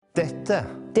Dette.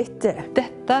 Dette.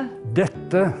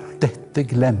 Dette. Dette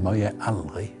glemmer jeg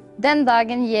aldri. Den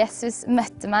dagen Jesus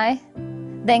møtte meg,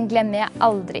 den glemmer jeg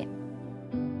aldri.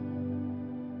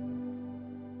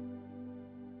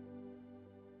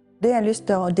 Det jeg har lyst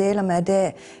til å dele med,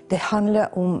 det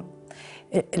handler om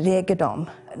legedom.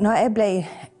 Når jeg ble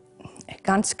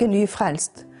ganske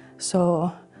nyfrelst, så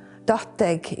datt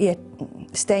jeg i et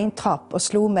steintrapp og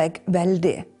slo meg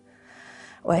veldig.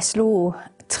 Og jeg slo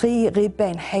 3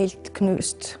 ribbein helt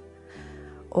knust.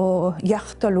 Og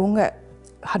hjerte og lunge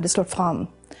hadde slått fram.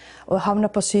 Og jeg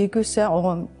havnet på sykehuset,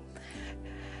 og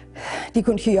de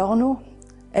kunne ikke gjøre noe.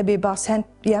 Jeg ble bare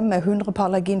sendt hjem med 100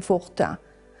 Paralgin-forte.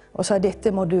 Og sa,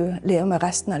 dette må du leve med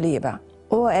resten av livet.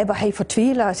 Og jeg var helt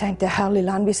fortvilet. Jeg tenkte, herlig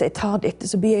land, hvis jeg tar dette,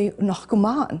 så blir jeg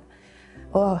narkoman.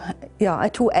 Og ja,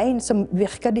 jeg tok en som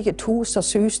virket ikke, 2 så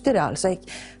suste det, altså.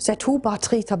 Så jeg tok bare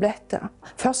 3 tabletter.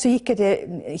 Først så gikk jeg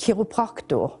til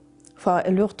kiropraktor, for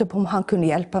jeg lurte på om han kunne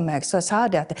hjelpe meg. Så jeg sa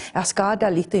det at jeg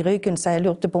skadet litt i ryggen, så jeg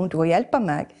lurte på om du kunne hjelpe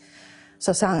meg.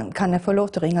 Så sa han, kan jeg få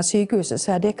lov til å ringe sykehuset?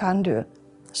 Så jeg, det kan du.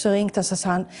 Så ringte han, så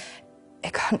sa han,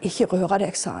 jeg kan ikke røre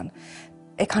deg, sa han.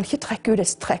 Jeg kan ikke trekke ut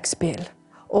et trekkspill.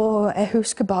 Og jeg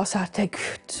husker bare sa til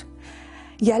Gud,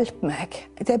 hjelp meg.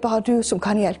 Det er bare du som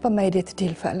kan hjelpe meg i dette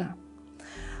tilfellet.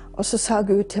 Og så sa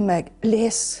Gud til meg,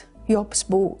 les Jobbs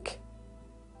bok.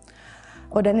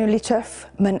 Og den er jo litt tøff,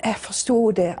 men jeg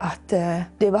forstod det at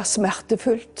det var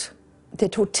smertefullt.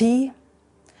 Det tok tid,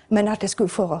 men at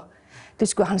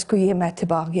han skulle gi meg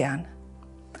tilbake igjen.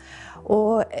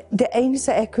 Og det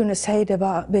eneste jeg kunne si, det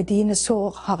var, ved dine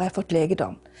sår har jeg fått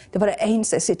legedom. Det var det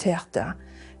eneste jeg siterte.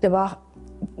 Det var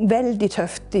veldig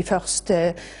tøft de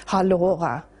første halve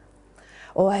året.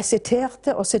 Og jeg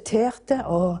siterte,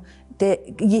 og det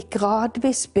gikk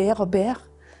gradvis bedre og bedre.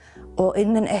 Og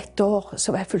innen 1 år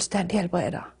så var jeg fullstendig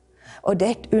helbredet. Og det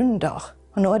er et under.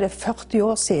 Og nå er det 40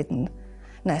 år siden,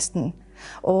 nesten.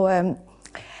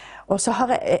 Og så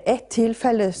har jeg et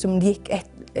tilfelle som gikk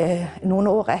noen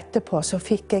år etterpå, så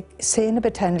fikk jeg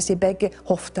senebetennelse i begge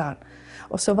hoftene.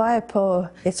 Og så var jeg på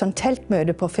et sånt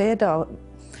teltmøte på Feder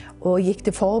og gikk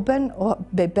til forbønn og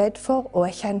ble bedt for, og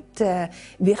jeg kjente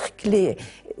virkelig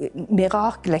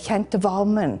mirakel, jeg kjente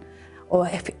varmen, og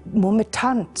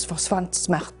momentant forsvant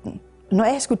smerten. Når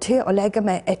jeg skulle til å legge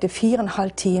meg etter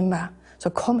 4,5 timer,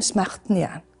 så kom smerten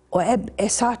igjen. Og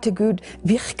jeg sa til Gud,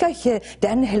 virker ikke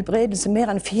denne helbredelsen mer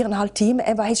enn 4,5 timer?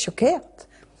 Jeg var helt sjokkert.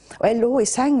 Og jeg lå i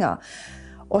senga,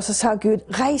 og så sa Gud,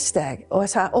 reis deg. Og jeg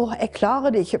sa, jeg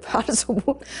klarer det ikke, for det er så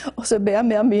vondt. Og så ble jeg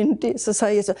mer myndig, så sa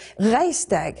jeg så, reis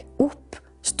deg opp,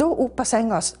 stå opp av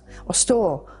senga og stå.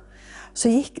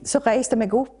 Så reiste jeg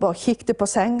meg opp og kikket på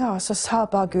senga, og så sa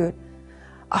bare Gud,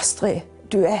 Astrid,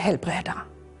 du er helbredet.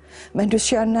 Men du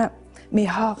skjønner, vi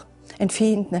har en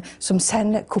fiende som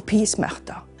sender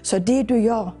kopismerter. Så det du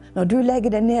gjør, når du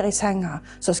legger deg ned i senga,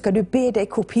 så skal du be deg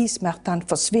kopismertene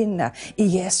forsvinne i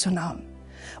Jesu navn.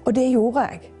 Og det gjorde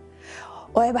jeg.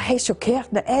 Og jeg var helt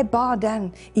sjokkert når jeg ba den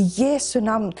i Jesu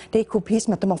navn, de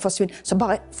kopismertene må forsvinne, så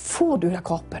bare får du ut av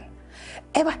kroppen.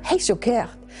 Jeg var helt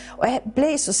sjokkert. Og jeg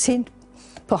ble så sint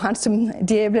på han som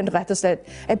djevelen, rett og slett.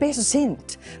 Jeg ble så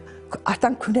sint at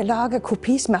han kunne lage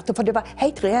kopismerter, for det var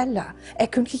helt reelle.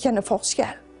 Jeg kunne ikke kjenne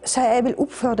forskjell. Så jeg vil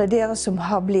oppfordre dere som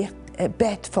har blitt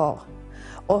bedt for,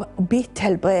 og blitt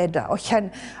helbredet,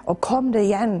 og kom det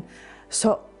igjen,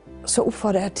 så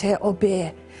oppfordrer jeg til å be,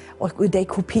 og de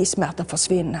kopismerter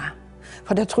forsvinner.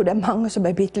 For jeg tror det er mange som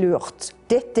er blitt lurt.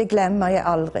 Dette glemmer jeg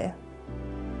aldri.